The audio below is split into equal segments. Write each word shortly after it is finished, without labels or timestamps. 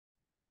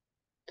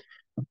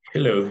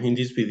Hello, in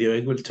this video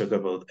I will talk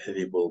about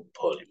edible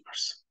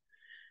polymers.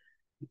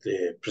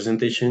 The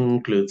presentation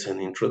includes an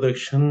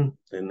introduction,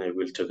 then I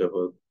will talk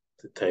about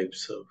the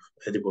types of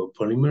edible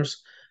polymers,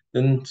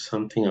 then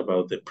something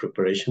about the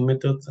preparation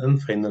methods,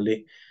 and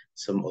finally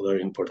some other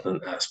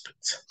important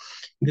aspects.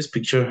 In this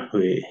picture,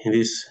 in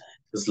this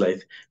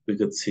slide, we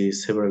could see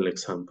several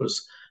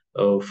examples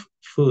of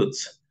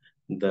foods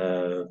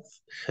that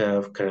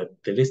have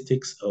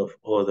characteristics of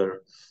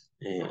other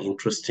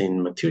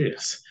interesting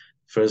materials.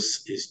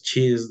 First is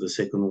cheese, the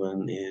second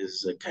one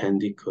is a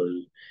candy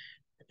called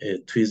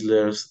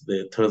Twizzlers,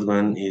 the third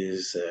one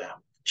is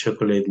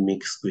chocolate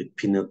mixed with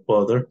peanut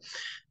butter.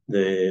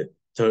 The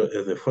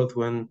fourth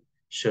one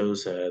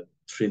shows a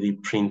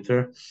 3D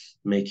printer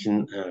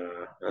making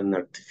an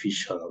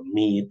artificial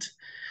meat,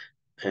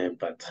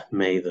 but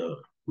made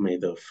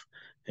of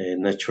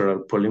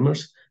natural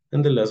polymers.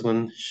 And the last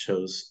one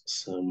shows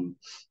some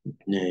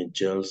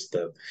gels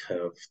that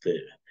have the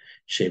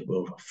shape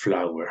of a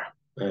flower,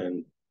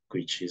 and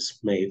which is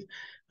made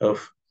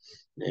of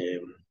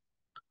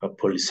a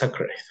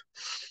polysaccharide.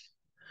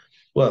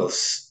 Well,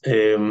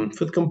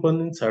 food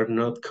components are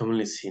not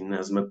commonly seen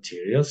as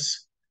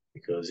materials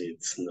because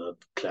it's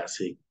not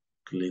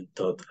classically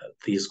thought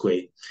this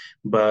way.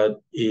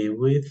 But if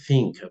we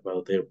think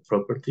about their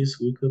properties,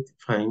 we could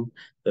find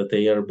that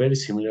they are very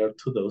similar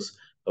to those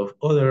of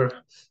other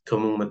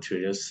common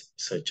materials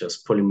such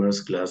as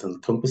polymers, glass,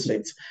 and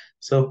composites.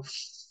 So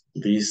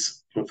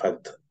these, in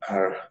fact,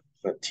 are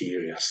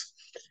materials.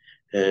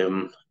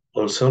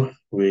 Also,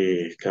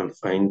 we can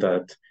find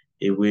that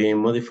if we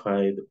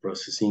modify the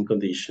processing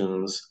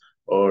conditions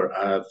or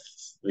add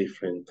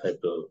different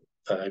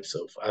types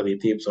of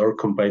additives or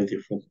combine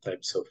different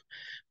types of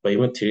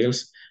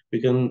biomaterials, we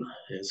can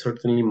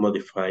certainly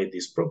modify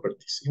these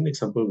properties. In the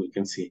example, we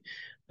can see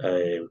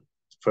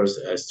first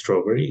a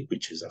strawberry,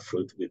 which is a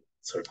fruit with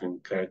certain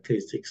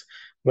characteristics.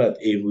 But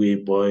if we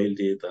boil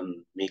it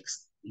and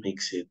mix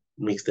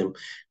them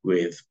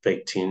with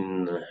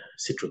pectin,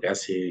 citric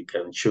acid,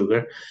 and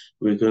sugar,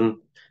 we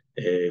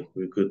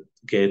could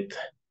get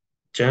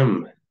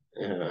jam.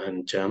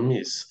 And jam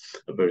is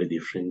a very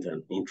different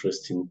and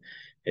interesting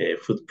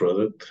food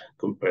product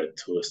compared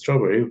to a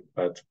strawberry,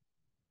 but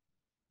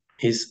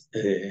is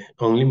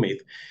only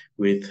made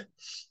with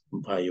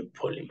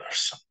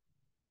biopolymers.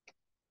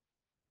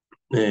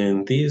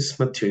 And these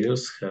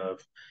materials have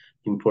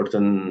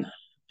important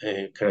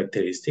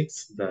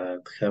characteristics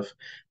that have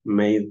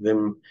made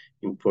them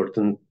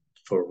important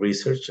for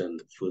research and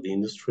the food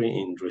industry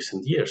in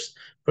recent years.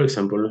 For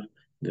example,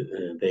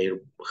 their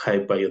high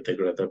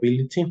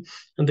biodegradability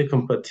and the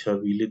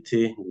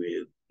compatibility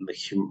with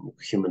the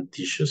human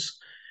tissues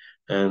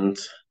and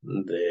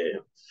the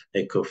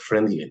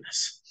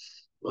eco-friendliness.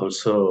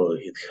 Also,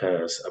 it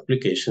has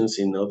applications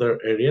in other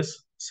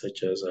areas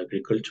such as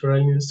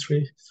agricultural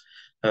industry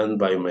and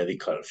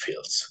biomedical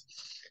fields.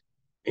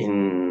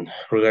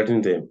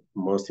 Regarding the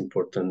most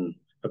important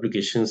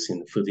applications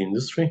in food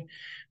industry,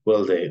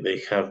 well,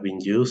 they have been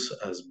used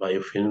as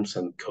biofilms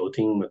and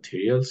coating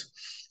materials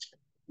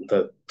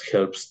that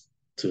helps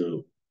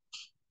to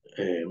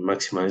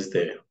maximize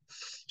the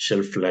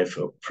shelf life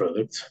of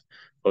products,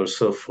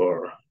 also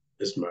for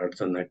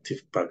smart and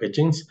active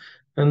packagings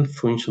and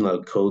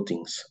functional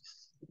coatings.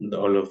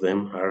 All of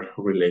them are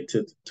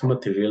related to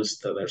materials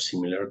that are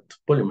similar to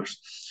polymers.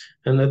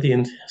 And at the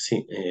end,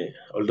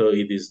 although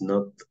it is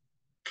not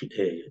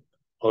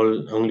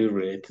only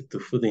related to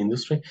food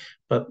industry,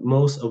 but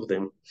most of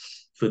them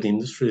food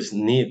industries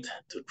need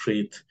to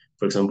treat,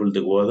 for example,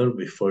 the water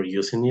before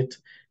using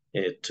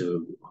it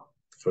to,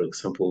 for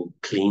example,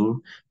 clean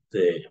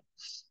the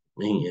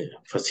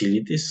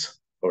facilities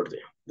or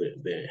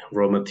the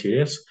raw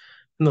materials,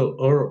 no,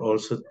 or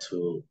also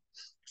to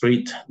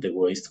treat the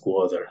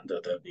wastewater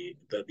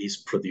that is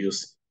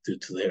produced due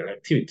to their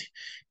activity.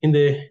 In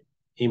the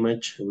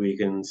image, we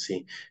can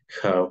see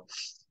how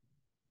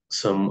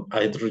some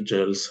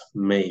hydrogels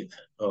made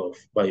of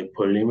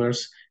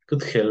biopolymers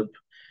could help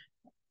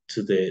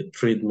to the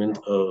treatment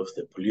of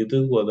the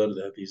polluted water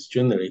that is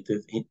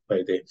generated by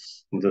the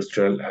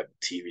industrial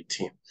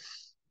activity.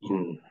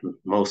 In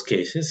most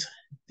cases,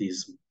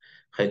 these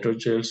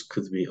hydrogels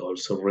could be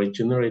also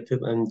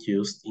regenerated and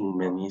used in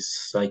many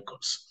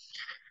cycles.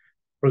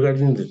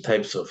 Regarding the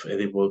types of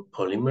edible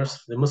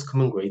polymers, the most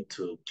common way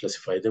to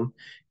classify them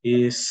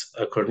is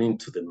according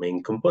to the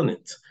main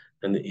component.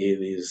 And it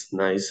is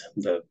nice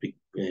that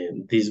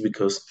this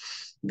because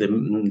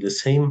the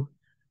same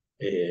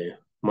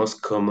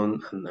most common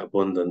and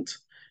abundant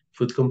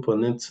food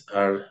components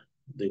are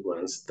the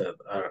ones that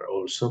are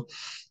also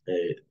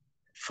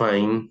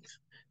found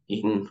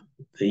in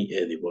the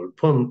edible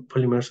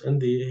polymers, and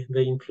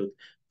they include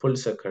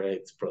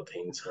polysaccharides,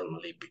 proteins,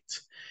 and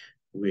lipids.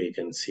 We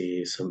can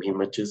see some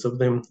images of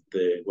them.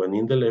 The one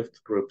in the left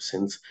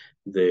represents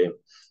the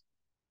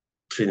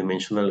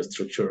three-dimensional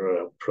structure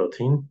of a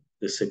protein.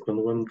 The second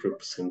one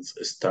represents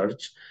a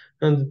starch,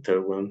 and the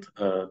third one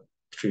a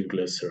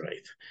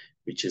triglyceride,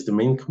 which is the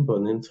main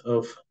component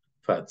of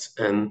fats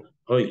and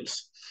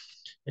oils.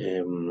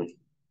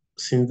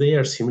 since they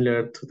are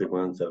similar to the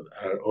ones that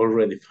are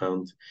already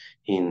found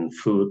in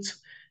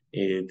foods,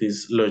 it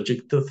is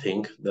logic to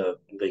think that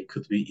they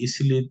could be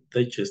easily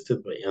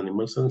digested by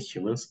animals and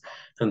humans,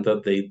 and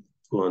that they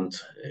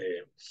won't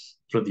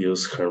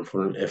produce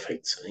harmful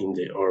effects in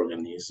the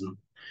organism.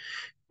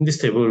 In this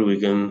table, we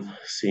can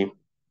see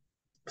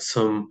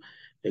some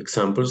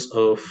examples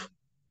of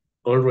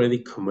already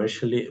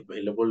commercially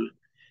available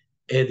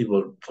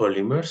edible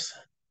polymers,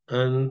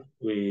 and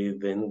we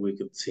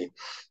could see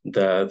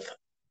that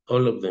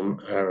all of them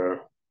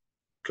are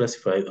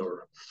classified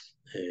or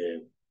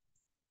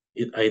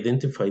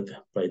identified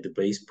by the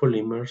base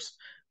polymers,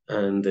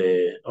 and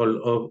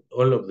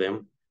all of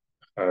them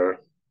are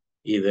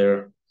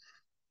either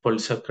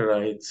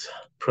polysaccharides,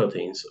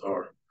 proteins,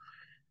 or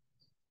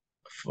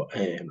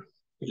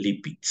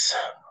lipids.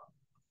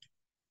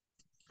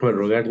 Well,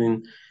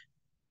 regarding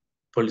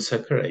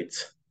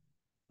polysaccharides,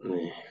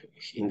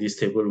 in this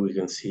table, we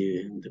can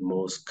see the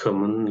most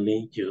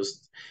commonly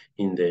used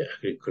in the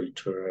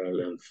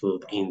agricultural and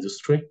food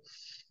industry.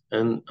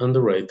 And on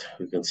the right,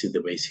 we can see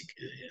the basic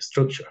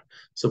structure.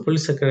 So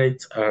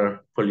polysaccharides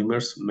are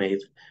polymers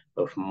made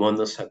of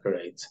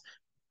monosaccharides,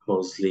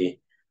 mostly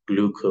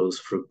glucose,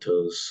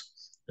 fructose,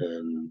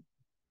 and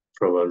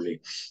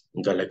probably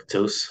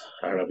galactose,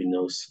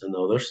 arabinose, and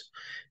others.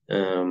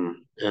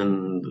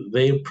 And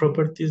their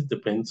properties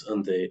depends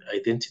on the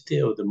identity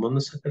of the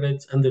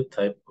monosaccharides and the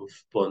type of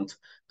bond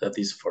that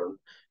is formed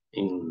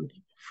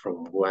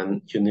from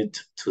one unit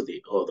to the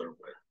other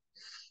one.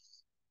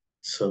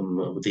 Some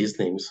of these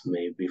names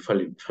may be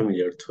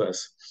familiar to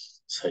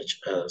us, such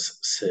as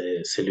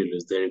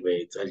cellulose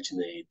derivatives,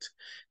 alginate,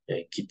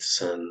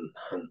 chitosan,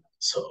 and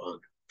so on.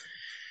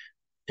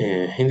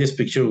 In this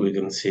picture, we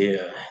can see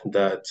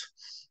that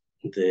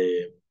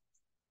the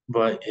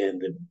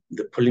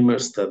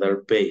polymers that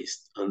are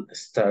based on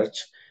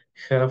starch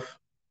have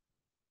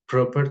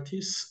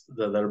properties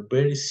that are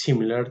very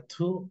similar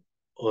to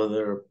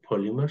other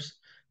polymers,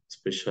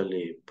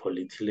 especially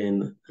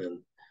polyethylene and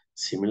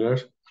similar.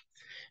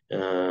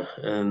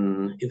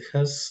 And it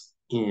has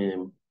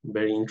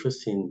very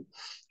interesting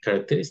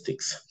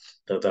characteristics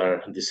that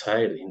are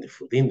desired in the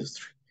food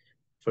industry.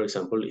 For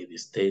example, it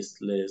is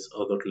tasteless,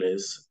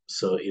 odorless,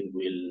 so it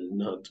will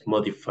not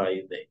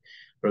modify the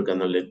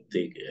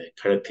organoleptic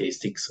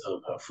characteristics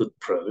of a food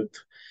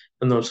product.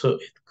 And also,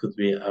 it could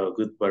be a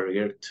good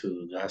barrier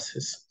to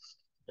gases.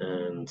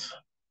 And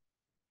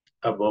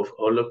above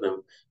all of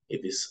them,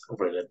 it is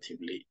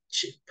relatively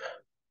cheap.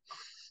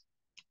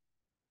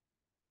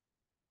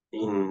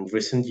 In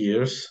recent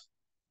years,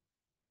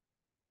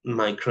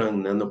 micro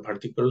and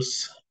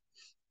nanoparticles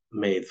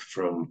made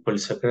from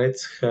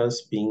polysaccharides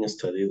has been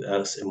studied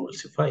as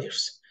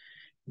emulsifiers.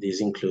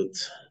 These include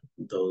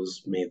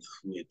those made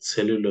with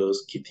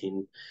cellulose,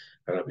 chitin,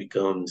 arabic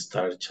gum,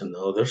 starch, and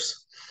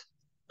others.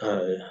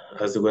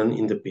 As the one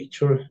in the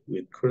picture,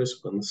 which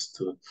corresponds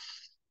to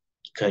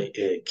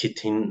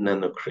chitin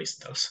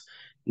nanocrystals.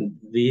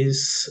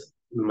 These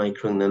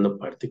micro and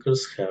nanoparticles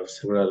have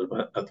several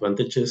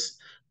advantages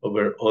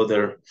over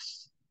other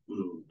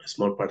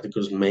small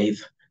particles made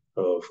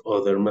of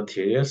other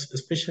materials,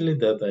 especially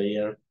that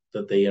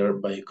they are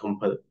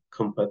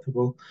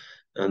biocompatible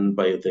and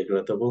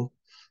biodegradable,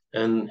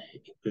 and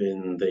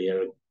when they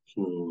are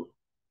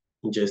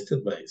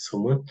ingested by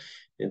someone,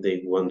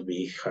 they won't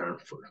be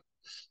harmful.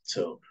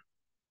 So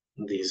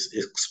this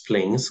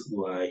explains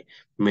why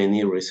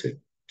many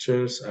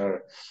researchers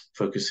are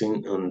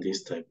focusing on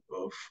this type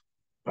of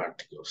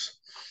particles.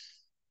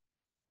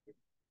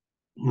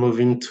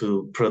 Moving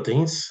to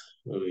proteins,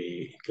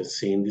 we can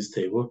see in this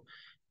table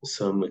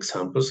some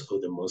examples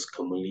of the most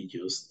commonly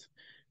used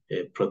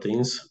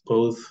proteins,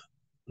 both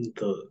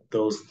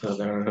those that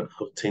are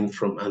obtained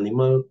from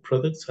animal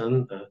products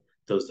and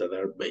those that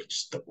are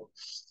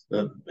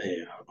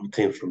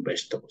obtained from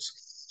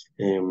vegetables.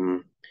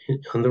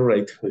 On the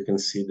right, we can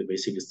see the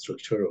basic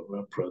structure of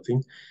a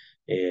protein.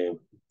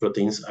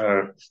 Proteins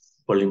are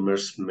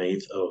polymers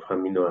made of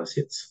amino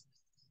acids,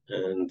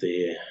 and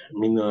the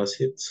amino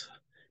acids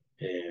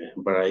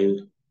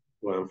vary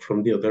one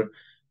from the other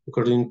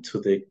according to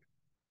the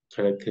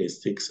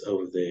characteristics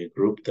of the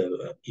group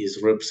that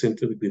is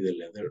represented with the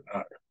letter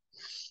R.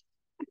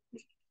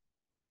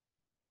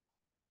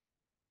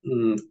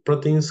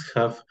 Proteins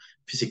have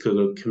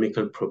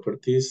physicochemical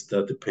properties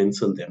that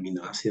depends on the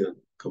amino acid and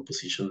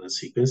composition and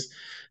sequence,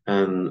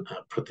 and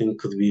a protein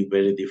could be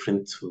very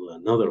different to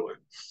another one,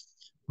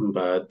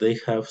 but they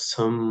have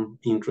some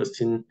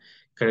interesting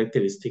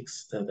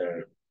characteristics that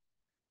are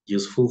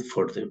useful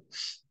for the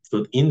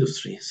food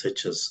industry,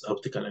 such as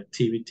optical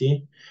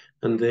activity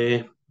and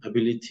the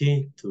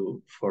ability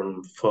to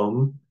form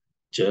foam,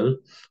 gel,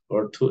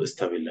 or to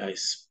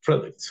stabilize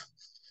products.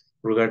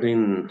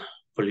 Regarding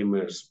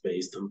polymers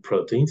based on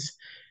proteins,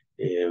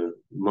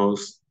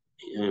 most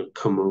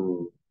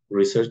common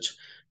research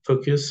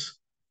focuses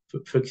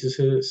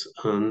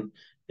on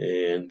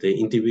the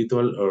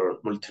individual or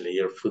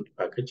multi-layer food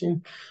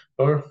packaging,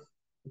 or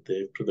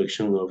the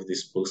production of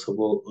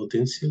disposable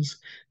utensils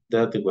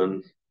that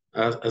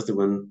as the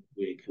one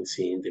we can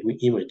see in the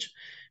image.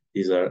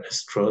 These are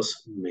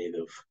straws made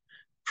of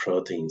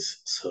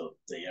proteins, so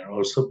they are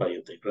also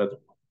biodegradable.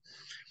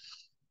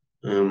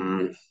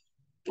 Um,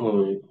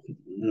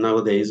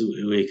 Nowadays,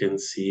 we can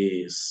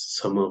see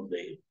some of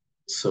the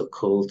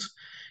so-called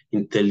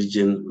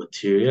intelligent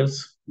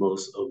materials,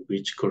 most of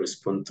which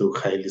correspond to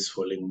highly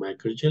swollen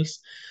microgels.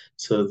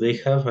 So they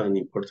have an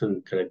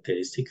important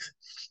characteristic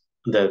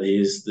that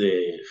is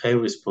the high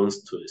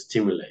response to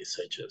stimuli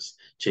such as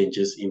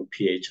changes in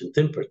pH and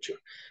temperature.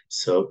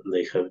 So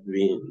they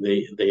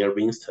are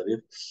being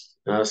studied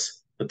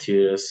as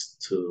materials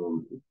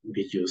to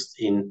be used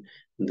in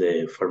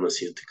the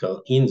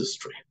pharmaceutical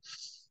industry.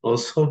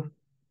 Also,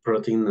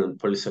 protein and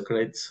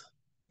polysaccharides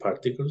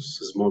particles,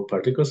 small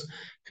particles,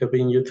 have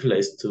been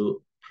utilized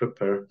to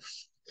prepare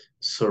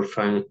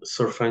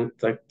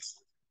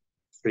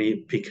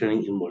surfactant-free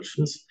Pickering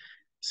emulsions.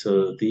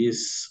 So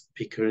these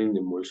Pickering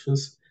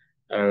emulsions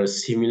are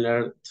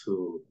similar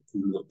to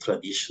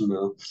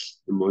traditional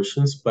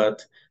emulsions,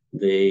 but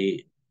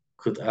they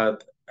could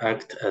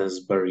act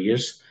as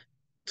barriers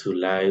to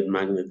light,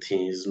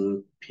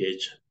 magnetism,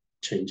 pH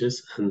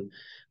changes, and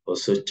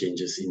also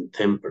changes in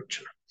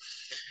temperature.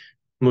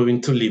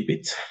 Moving to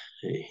lipids,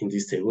 in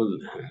this table,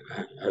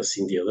 as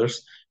in the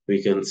others,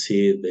 we can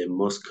see the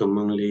most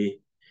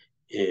commonly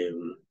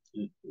um,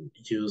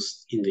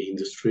 used in the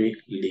industry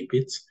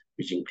lipids,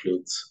 which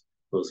includes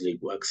mostly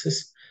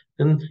waxes.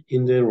 And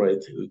in the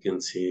right, we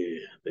can see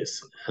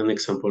this an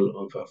example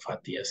of a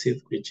fatty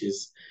acid, which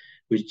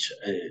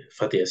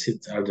fatty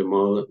acids are the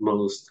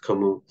most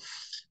common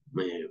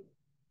uh,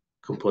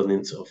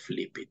 components of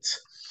lipids.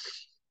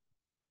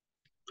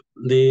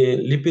 The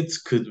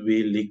lipids could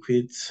be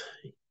liquids.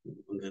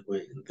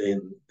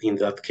 Then in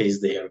that case,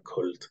 they are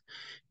called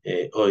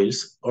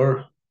oils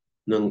or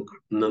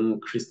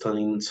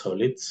non-crystalline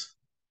solids,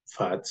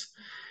 fats,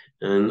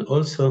 and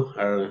also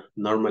are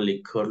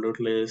normally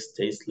colorless,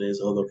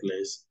 tasteless,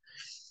 odorless,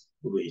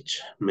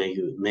 which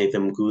make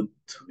them good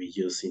to be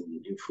used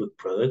in food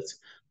products.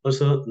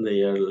 Also,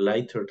 they are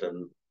lighter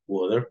than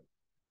water.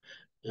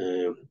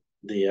 Uh,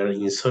 they are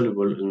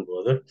insoluble in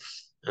water,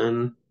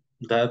 and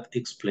that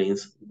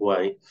explains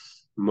why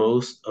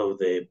most of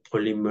the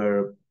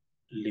polymer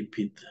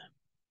lipid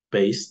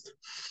paste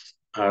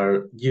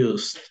are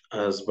used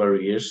as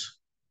barriers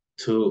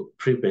to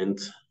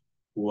prevent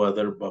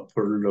water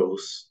vapor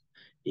loss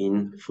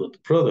in food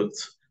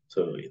products.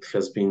 So it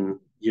has been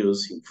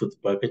used in food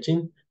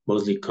packaging,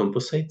 mostly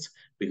composites,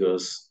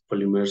 because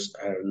polymers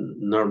are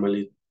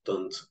normally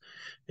don't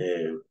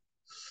uh,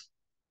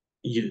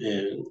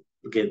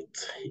 get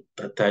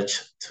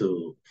attached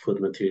to food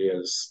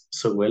materials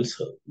so well,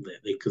 so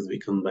they could be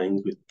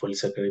combined with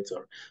polysaccharides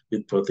or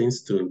with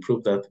proteins to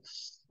improve that.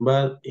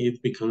 But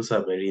it becomes a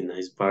very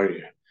nice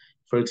barrier.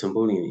 For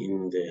example,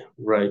 in the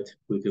right,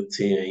 we could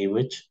see an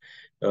image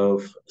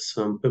of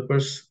some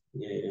peppers,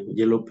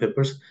 yellow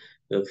peppers,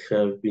 that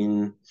have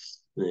been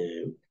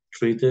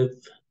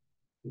treated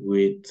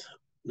with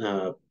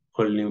uh,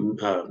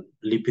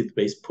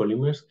 lipid-based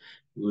polymers,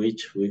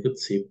 which we could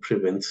see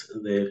prevents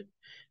the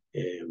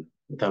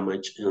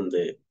damage on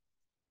the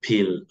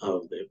peel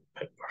of the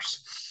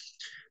peppers.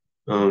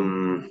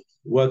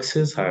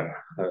 Waxes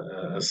are,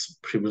 as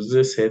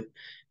previously said,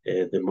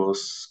 the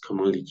most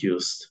commonly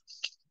used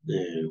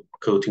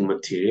coating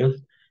material.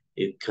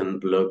 It can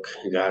block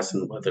gas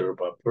and water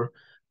vapor,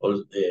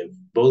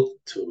 both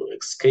to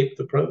escape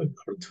the product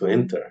or to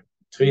enter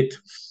to it.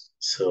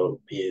 So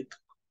it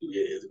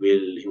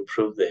will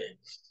improve the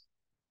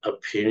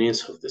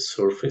appearance of the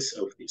surface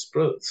of these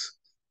products.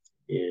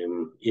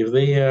 If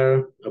they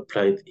are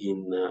applied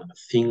in a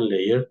thin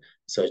layer,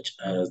 such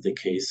as the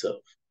case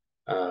of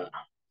uh,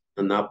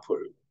 an apple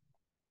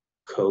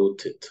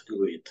coated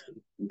with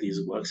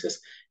these waxes,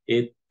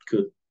 it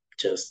could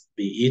just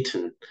be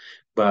eaten.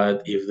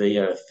 But if they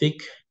are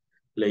thick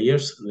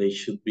layers, they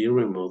should be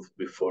removed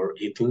before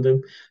eating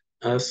them,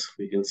 as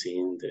we can see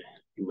in the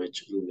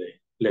image in the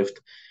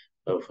left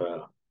of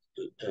a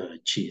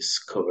cheese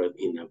covered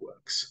in a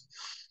wax.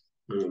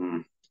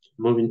 Um,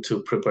 Moving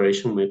to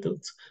preparation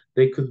methods,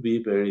 they could be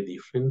very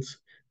different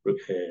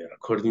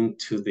according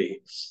to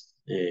the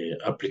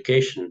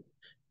application.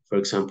 For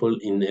example,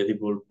 in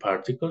edible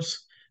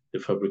particles, the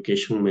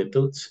fabrication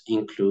methods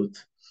include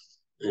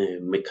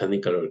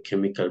mechanical or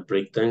chemical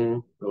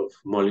breakdown of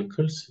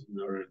molecules in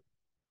order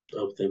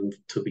of them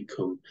to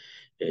become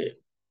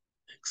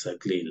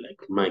exactly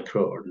like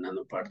micro or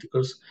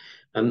nanoparticles,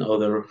 and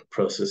other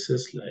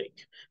processes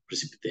like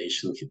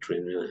precipitation, heat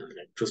treatment, and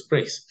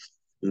electrosprays.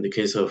 In the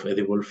case of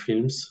edible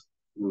films,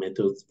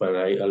 methods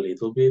vary a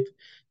little bit.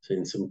 So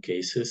in some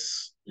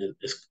cases,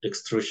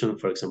 extrusion,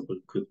 for example,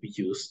 could be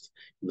used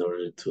in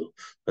order to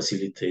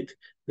facilitate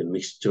the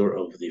mixture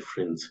of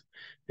different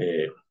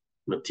uh,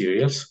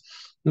 materials.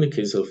 In the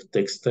case of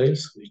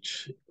textiles,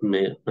 which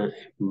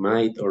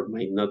might or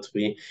might not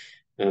be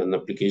an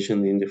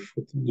application in the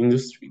food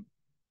industry,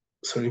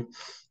 sorry,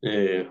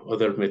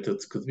 other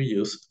methods could be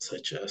used,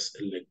 such as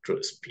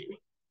electrospinning.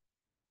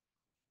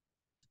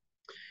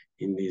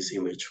 In this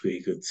image, we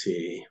could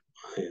see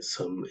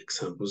some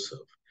examples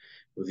of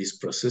of these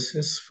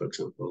processes, for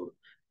example,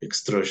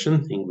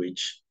 extrusion, in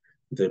which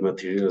the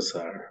materials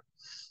are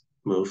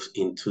moved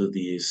into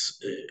this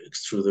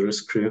extruder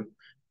screw,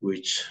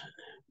 which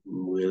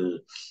will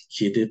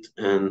heat it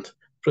and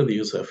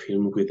produce a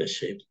film with a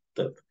shape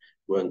that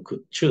one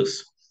could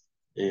choose.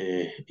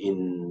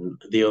 In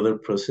the other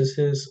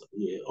processes,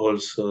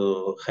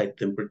 also high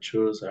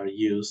temperatures are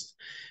used,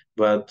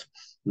 but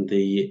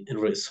the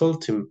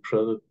resulting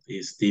product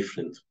is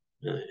different,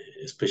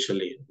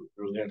 especially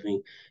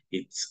regarding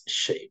its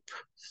shape.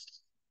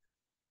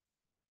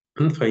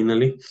 And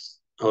finally,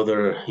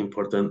 other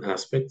important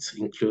aspects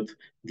include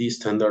the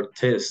standard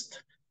tests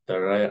that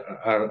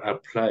are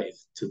applied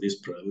to these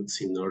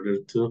products in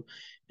order to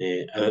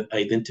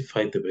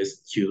identify the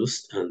best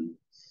use and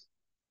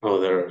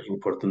other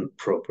important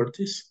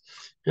properties.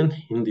 And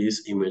in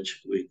this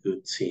image, we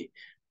could see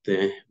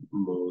the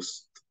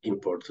most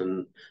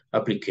important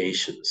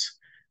applications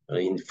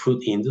in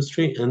food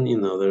industry and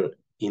in other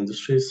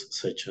industries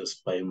such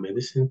as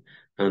biomedicine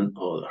and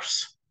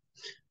others.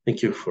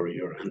 Thank you for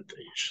your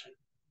attention.